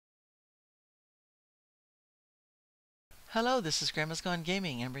Hello, this is Grandma's Gone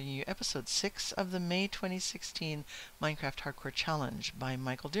Gaming. I'm bringing you episode 6 of the May 2016 Minecraft Hardcore Challenge by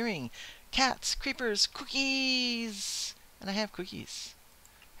Michael Deering. Cats, creepers, cookies! And I have cookies.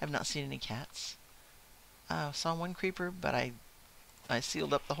 Have not seen any cats. Saw one creeper, but I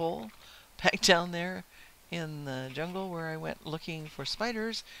sealed up the hole back down there in the jungle where I went looking for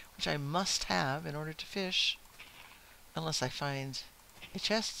spiders, which I must have in order to fish. Unless I find a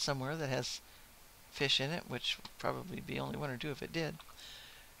chest somewhere that has fish in it, which would probably be only one or two if it did.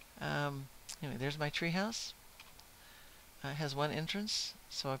 Anyway, there's my treehouse. It has one entrance,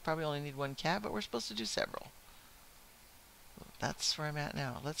 so I probably only need one cat, but we're supposed to do several. That's where I'm at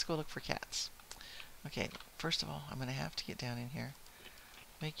now. Let's go look for cats. Okay, first of all, I'm going to have to get down in here,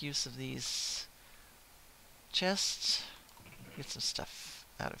 make use of these chests, get some stuff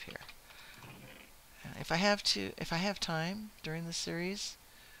out of here. If I have time during the series,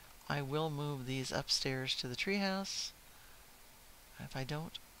 I will move these upstairs to the treehouse. If I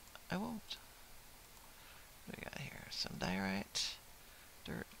don't, I won't. What do we got here? Some diorite,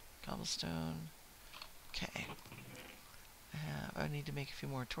 dirt, cobblestone. Okay. I need to make a few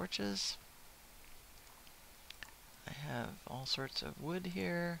more torches. I have all sorts of wood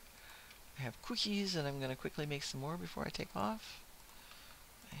here. I have cookies, and I'm going to quickly make some more before I take off.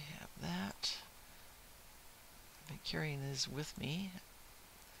 I have that. I've been carrying these with me.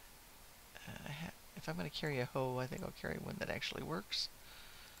 If I'm going to carry a hoe, I think I'll carry one that actually works.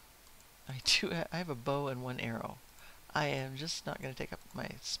 I have a bow and one arrow. I am just not going to take up my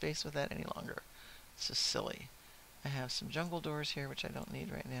space with that any longer. It's just silly. I have some jungle doors here, which I don't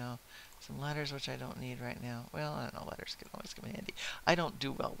need right now. Some ladders, which I don't need right now. Well, I don't know. Ladders can always come in handy. I don't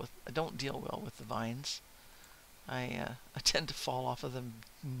deal well with the vines. I tend to fall off of them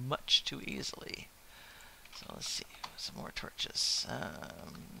much too easily. So let's see. Some more torches.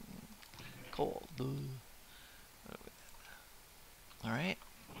 Coal. Alright.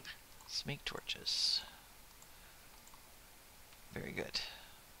 Let's make torches. Very good.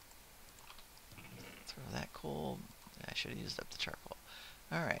 Throw that coal. I should have used up the charcoal.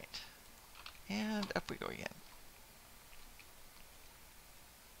 Alright. And up we go again.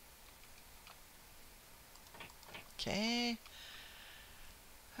 Okay.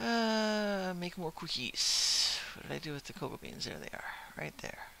 Make more cookies. What did I do with the cocoa beans? There they are. Right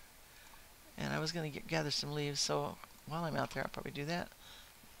there. And I was going to gather some leaves, so while I'm out there, I'll probably do that.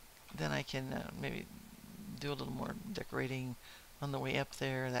 Then I can maybe do a little more decorating on the way up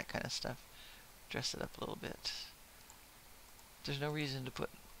there, that kind of stuff. Dress it up a little bit. There's no reason to put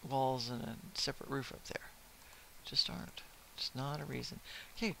walls and a separate roof up there. Just aren't. Just not a reason.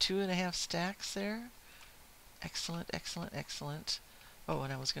 Okay, 2.5 stacks there. Excellent, excellent, excellent. Oh,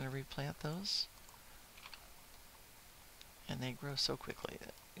 and I was going to replant those. And they grow so quickly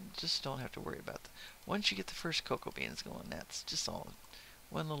that you just don't have to worry about them. Once you get the first cocoa beans going, that's just all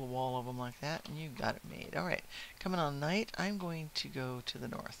one little wall of them like that, and you got it made. Alright, coming on night, I'm going to go to the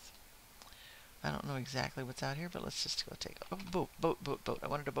north. I don't know exactly what's out here, but let's just go take a boat. I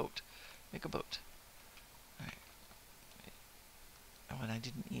wanted a boat. Make a boat. Alright. Oh, and I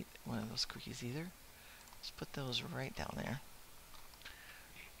didn't eat one of those cookies either. Let's put those right down there.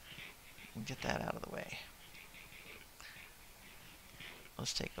 And get that out of the way.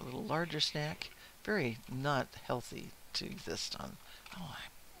 Let's take a little larger snack. Very not healthy to exist on. Oh,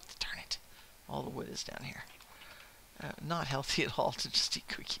 darn it. All the wood is down here. Not healthy at all to just eat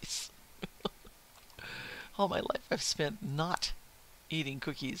cookies. All my life I've spent not eating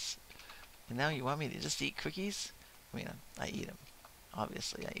cookies. And now you want me to just eat cookies? I mean, I eat them.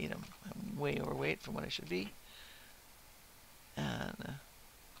 Obviously, I eat them. I'm way overweight from what I should be. And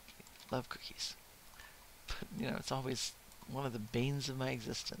love cookies. But, you know, it's always one of the banes of my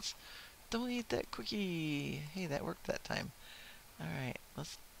existence. Don't eat that cookie. Hey, that worked that time. Alright,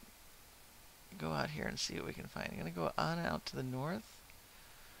 let's go out here and see what we can find. I'm going to go on out to the north.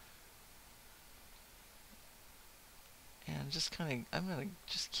 And just kind of, I'm going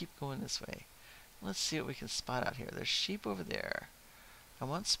to just keep going this way. Let's see what we can spot out here. There's sheep over there. I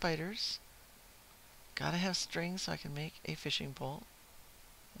want spiders. Gotta have string so I can make a fishing pole.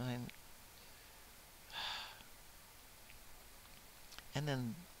 And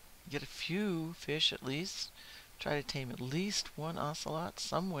then get a few fish at least. Try to tame at least one ocelot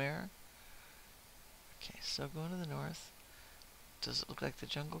somewhere. Okay, so going to the north. Does it look like the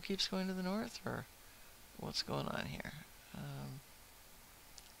jungle keeps going to the north, or what's going on here?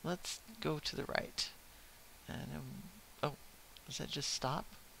 Let's go to the right. And oh, does that just stop?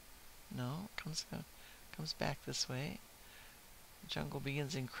 No, comes back this way. The jungle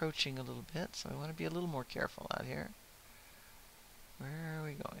begins encroaching a little bit, so I want to be a little more careful out here. Where are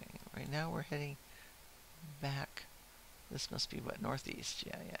we going? Right now we're heading back This must be what, northeast?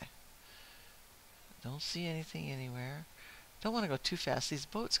 Yeah, yeah. Don't see anything anywhere. Don't want to go too fast. These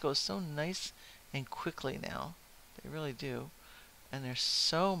boats go so nice and quickly now. They really do. And they're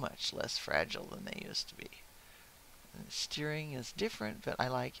so much less fragile than they used to be. And the steering is different, but I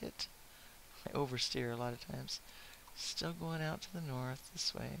like it. I oversteer a lot of times. Still going out to the north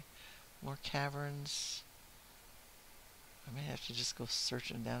this way. More caverns. I may have to just go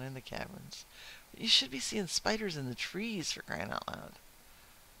searching down in the caverns. You should be seeing spiders in the trees, for crying out loud.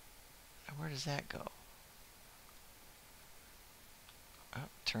 And where does that go? Oh,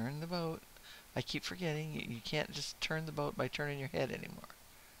 turn the boat. I keep forgetting you can't just turn the boat by turning your head anymore.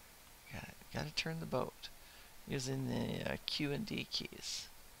 Got to turn the boat using the Q and D keys,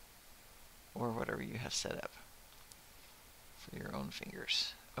 or whatever you have set up for your own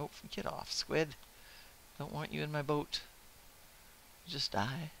fingers. Oh, get off, squid! Don't want you in my boat. Just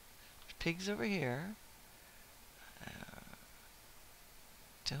die. There's pigs over here.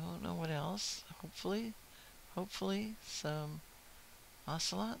 Don't know what else. Hopefully some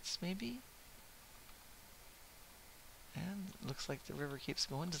ocelots, maybe. And looks like the river keeps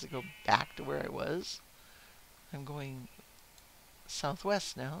going. Does it go back to where I was? I'm going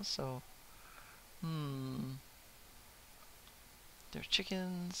southwest now, so there's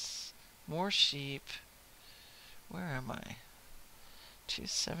chickens, more sheep. Where am I?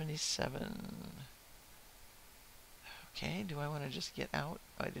 277. Okay, do I want to just get out?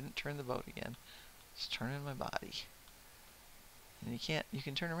 Oh, I didn't turn the boat again. Just turning my body. And you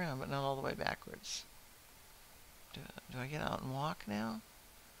can turn around, but not all the way backwards. Do I get out and walk now?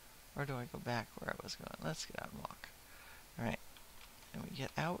 Or do I go back where I was going? Let's get out and walk. Alright. And we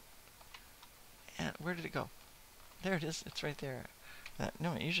get out. And where did it go? There it is. It's right there.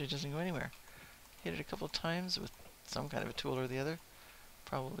 No, it usually doesn't go anywhere. Hit it a couple times with some kind of a tool or the other.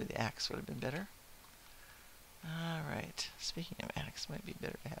 Probably the axe would have been better. Alright. Speaking of axe, might be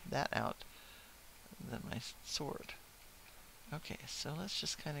better to have that out than my sword. Okay, so let's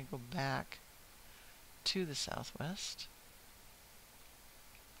just kind of go back to the southwest.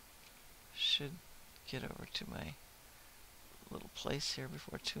 Should get over to my little place here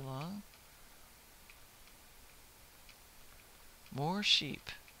before too long. More sheep.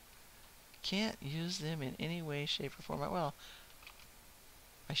 Can't use them in any way, shape, or form. Well,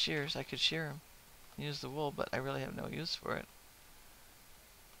 my shears, I could shear them. Use the wool, but I really have no use for it.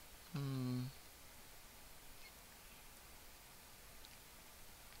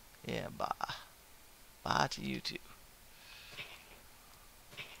 Yeah, bah. Bah to you too.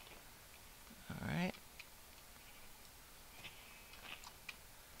 Alright.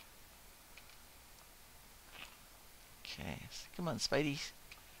 Okay, so come on, Spidey.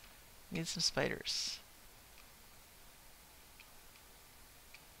 Need some spiders.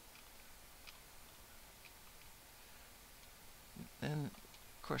 And,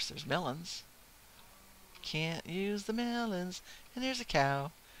 of course, there's melons. Can't use the melons. And there's a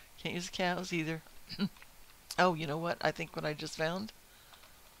cow. Can't use the cows either. Oh, you know what? I think what I just found?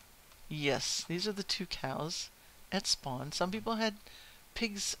 Yes, these are the two cows at spawn. Some people had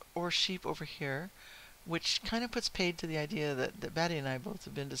pigs or sheep over here, which kind of puts paid to the idea that Batty and I both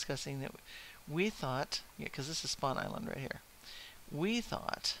have been discussing, that we thought, yeah, because this is Spawn Island right here, we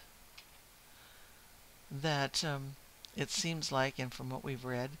thought that it seems like, and from what we've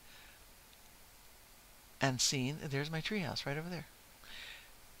read and seen, there's my treehouse right over there.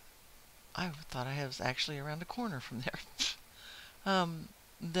 I thought I was actually around the corner from there.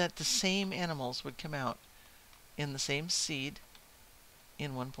 That the same animals would come out in the same seed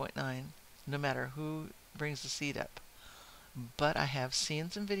in 1.9, no matter who brings the seed up. But I have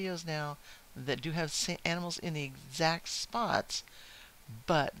seen some videos now that do have animals in the exact spots,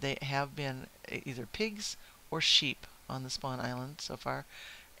 but they have been either pigs or sheep on the spawn island so far.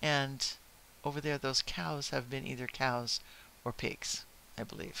 And over there, those cows have been either cows or pigs, I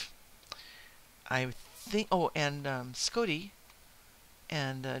believe. I think, oh, and Scotty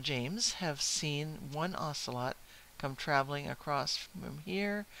and James have seen one ocelot come traveling across from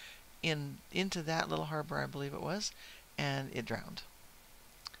here into that little harbor, I believe it was, and it drowned.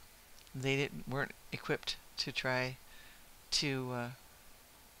 They weren't equipped to try to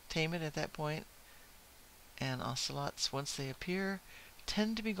tame it at that point, and ocelots, once they appear,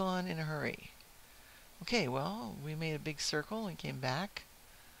 tend to be gone in a hurry. Okay, well, we made a big circle and came back.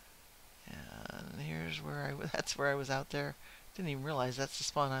 And here's where that's where I was out there. Didn't even realize that's the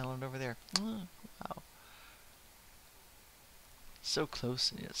spawn island over there. Oh, wow. So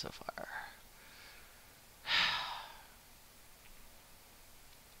close and yet so far.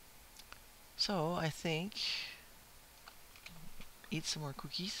 So I think eat some more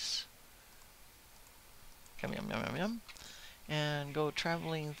cookies. Yum, yum, yum, yum, yum. And go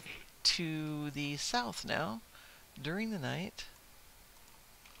traveling to the south now during the night.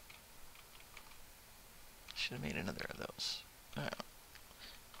 Should have made another of those.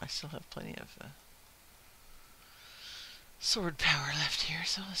 I still have plenty of sword power left here,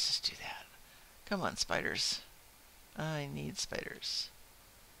 so let's just do that. Come on, spiders. I need spiders.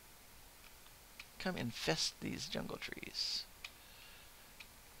 Come infest these jungle trees.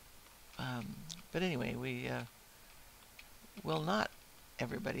 But anyway, we will not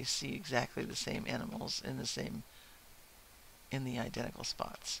everybody see exactly the same animals in the identical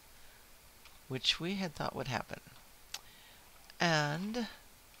spots, which we had thought would happen. And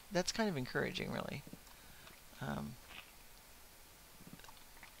that's kind of encouraging, really.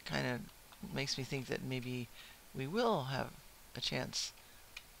 Kind of makes me think that maybe we will have a chance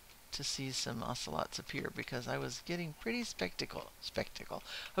to see some ocelots appear, because I was getting pretty spectacle. I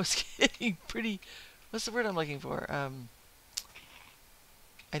was getting pretty, what's the word I'm looking for? I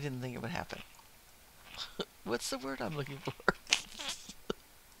didn't think it would happen. What's the word I'm looking for?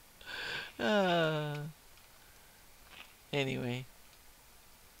 Anyway,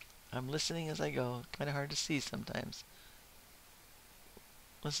 I'm listening as I go. Kind of hard to see sometimes.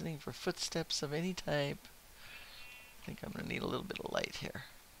 Listening for footsteps of any type. I think I'm going to need a little bit of light here,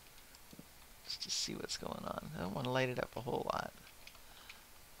 just to see what's going on. I don't want to light it up a whole lot.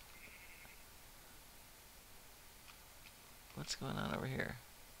 What's going on over here?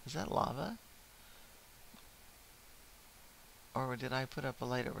 Is that lava? Or did I put up a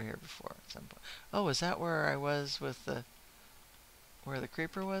light over here before at some point? Oh, is that where I was with where the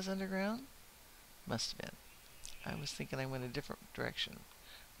creeper was underground? Must have been. I was thinking I went a different direction.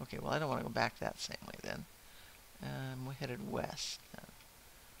 Okay, well, I don't want to go back that same way then. We headed west then.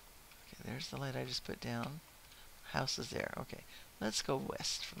 Okay, there's the light I just put down. House is there. Okay, let's go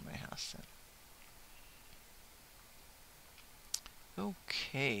west from my house then.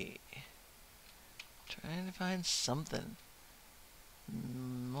 Okay. Trying to find something.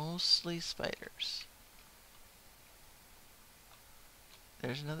 Mostly spiders.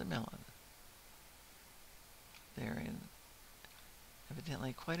 There's another melon. They're in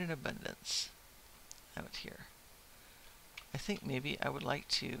evidently quite an abundance out here. I think maybe I would like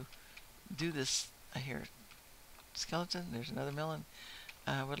to do this. I hear skeleton. There's another melon.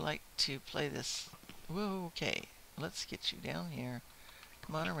 I would like to play this. Whoa, okay. Let's get you down here.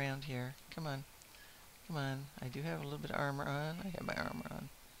 Come on around here. Come on. Come on. I do have a little bit of armor on. I have my armor on.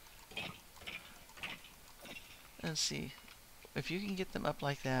 Let's see. If you can get them up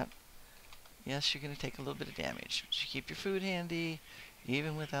like that, yes, you're going to take a little bit of damage. But you keep your food handy,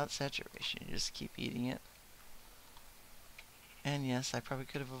 even without saturation. You just keep eating it. And yes, I probably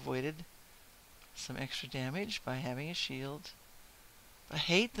could have avoided some extra damage by having a shield. But I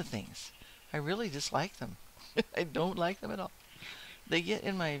hate the things. I really dislike them. I don't like them at all. They get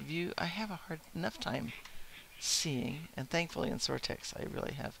in my view. I have a hard enough time seeing, and thankfully in Sortex I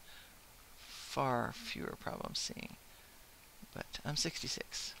really have far fewer problems seeing. But I'm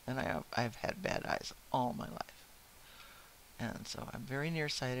 66, and I've had bad eyes all my life. And so I'm very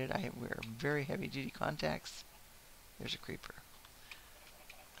nearsighted. I wear very heavy-duty contacts. There's a creeper.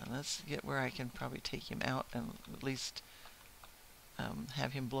 And let's get where I can probably take him out and at least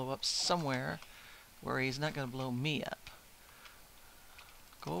have him blow up somewhere where he's not going to blow me up.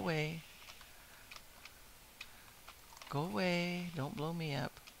 Go away. Go away. Don't blow me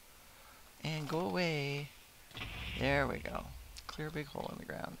up. And go away. There we go. Clear a big hole in the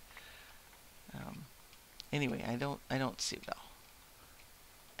ground. Anyway, I don't see well.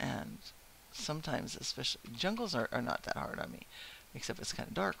 And sometimes, especially, jungles are not that hard on me, except it's kind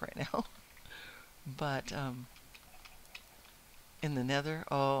of dark right now. But in the nether,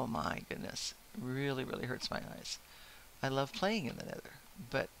 oh my goodness, really, really hurts my eyes. I love playing in the nether,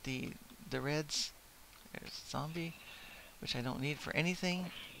 but the reds, there's a zombie, which I don't need for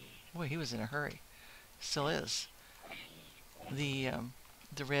anything. Boy, he was in a hurry. Still is. The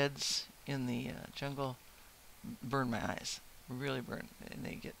reds in the jungle burn my eyes. Really burn, and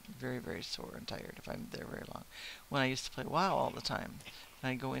they get very, very sore and tired if I'm there very long. When I used to play WoW all the time,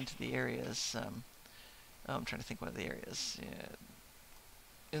 and I go into the areas, I'm trying to think what are the areas,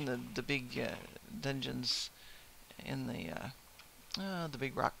 in the big dungeons, in the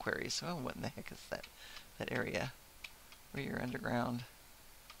big rock quarries. Oh, what in the heck is that area where you're underground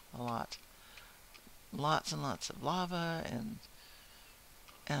a lot? Lots and lots of lava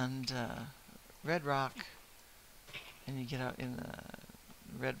and red rock, and you get out in the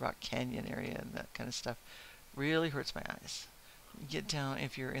Red Rock Canyon area and that kind of stuff. Really hurts my eyes. You get down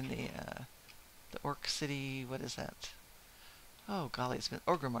if you're in the Orc City. What is that? Oh golly, it's been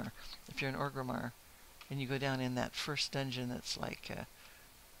Orgrimmar. If you're in Orgrimmar, and you go down in that first dungeon that's like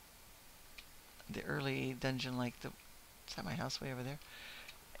the early dungeon, like the... Is that my house way over there?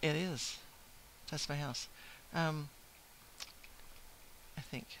 It is. That's my house. I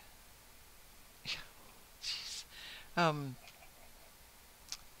think. Yeah. Jeez.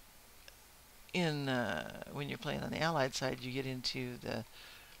 When you're playing on the Allied side, you get into the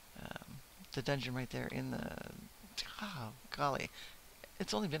dungeon right there in the... Oh, golly.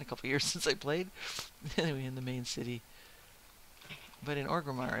 It's only been a couple years since I played. Anyway, in the main city. But in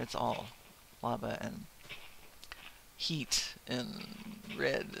Orgrimmar, it's all lava and heat and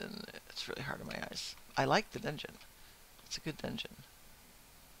red, and it's really hard on my eyes. I like the dungeon. It's a good dungeon.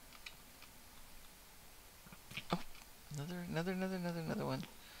 Oh, another one.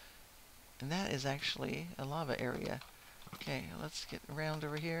 And that is actually a lava area. Okay, let's get around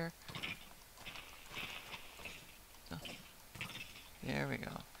over here. Oh, there we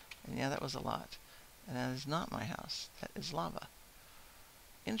go. And yeah, that was a lot. And that is not my house. That is lava.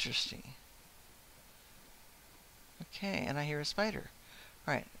 Interesting. Okay, and I hear a spider.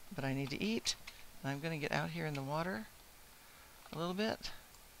 Alright, but I need to eat. And I'm going to get out here in the water a little bit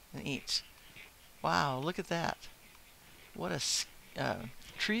and eat. Wow, look at that. What a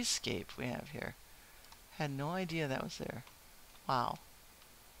treescape we have here. Had no idea that was there. Wow.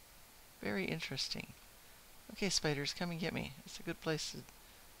 Very interesting. Okay, spiders, come and get me. It's a good place to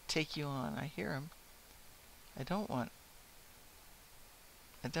take you on. I hear them. I don't want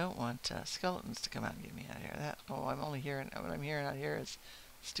skeletons to come out and get me out of here. I'm only hearing... What I'm hearing out here is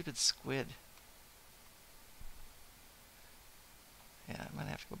stupid squid. Yeah, I might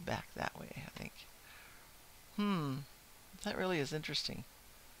have to go back that way, I think. That really is interesting.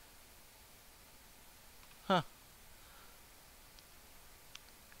 Huh.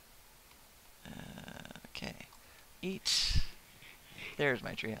 Okay. Eat. There's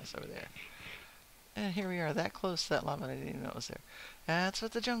my treehouse over there. And here we are, that close to that lava, I didn't even know it was there. That's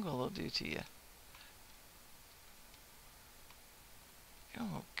what the jungle will do to you.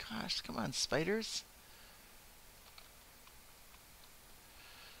 Oh gosh, come on, spiders.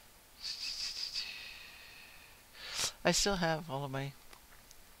 I still have all of my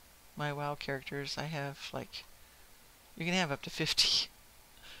WoW characters. I have, like, you can have up to 50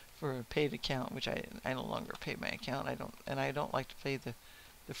 for a paid account, which I no longer pay my account. I don't like to pay the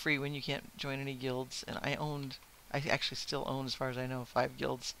free when you can't join any guilds. And I actually still own, as far as I know, 5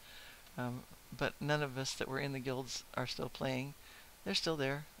 guilds. But none of us that were in the guilds are still playing. They're still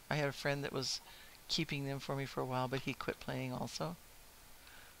there. I had a friend that was keeping them for me for a while, but he quit playing also.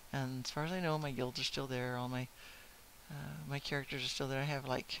 And as far as I know, my guilds are still there. All my characters are still there. I have,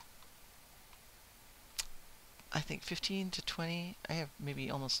 like, I think 15 to 20. I have maybe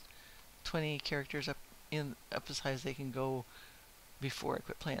almost 20 characters up as high as they can go before I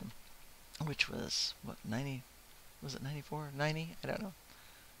quit playing, which was what, 90? Was it 94? 90? I don't know.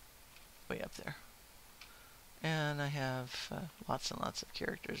 Way up there. And I have lots and lots of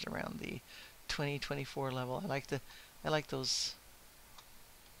characters around the 20-24 level. I like those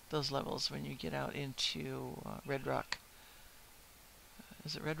levels when you get out into Red Rock.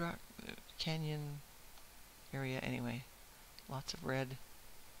 Is it Red Rock? Canyon area, anyway. Lots of red.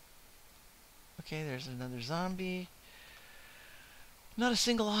 Okay, there's another zombie. Not a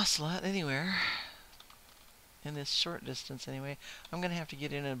single ocelot anywhere. In this short distance, anyway. I'm gonna have to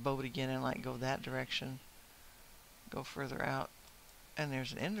get in a boat again and, like, go that direction. Go further out. And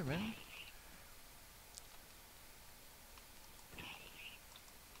there's an Enderman.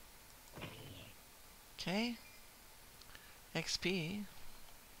 Okay. XP.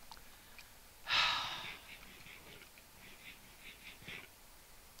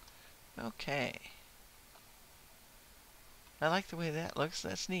 Okay. I like the way that looks.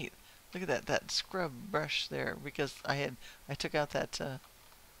 That's neat. Look at that scrub brush there, because I took out that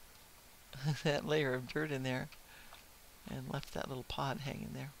that layer of dirt in there and left that little pod hanging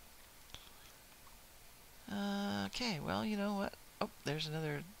there. Okay, well, you know what? Oh, there's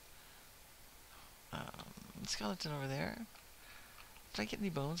another skeleton over there. Did I get any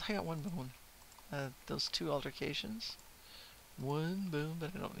bones? I got 1 bone. Those 2 altercations. 1 bone,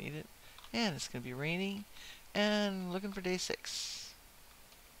 but I don't need it. And it's going to be raining. And looking for day 6.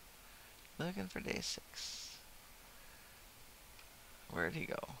 Looking for day 6. Where'd he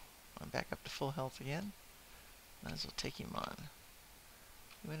go? I'm back up to full health again. Might as well take him on.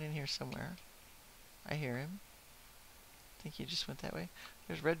 He went in here somewhere. I hear him. I think he just went that way.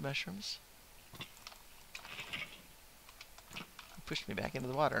 There's red mushrooms. He pushed me back into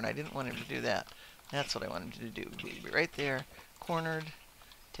the water, and I didn't want him to do that. That's what I wanted him to do. Be right there, cornered,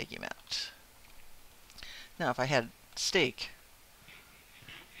 take him out. Now, if I had steak,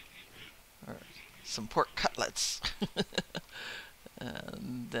 or some pork cutlets.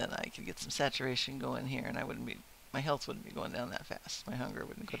 And then I could get some saturation going here, and my health wouldn't be going down that fast. My hunger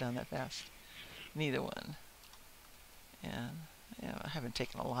wouldn't go down that fast. Neither one. And I haven't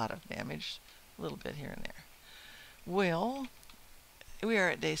taken a lot of damage, a little bit here and there. Well, we are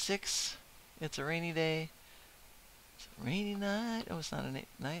at day 6. It's a rainy day. It's a rainy night. Oh, it's not a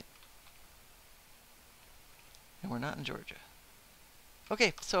night. And we're not in Georgia.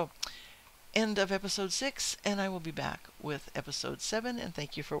 Okay, so end of episode 6, and I will be back with episode 7, and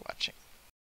thank you for watching.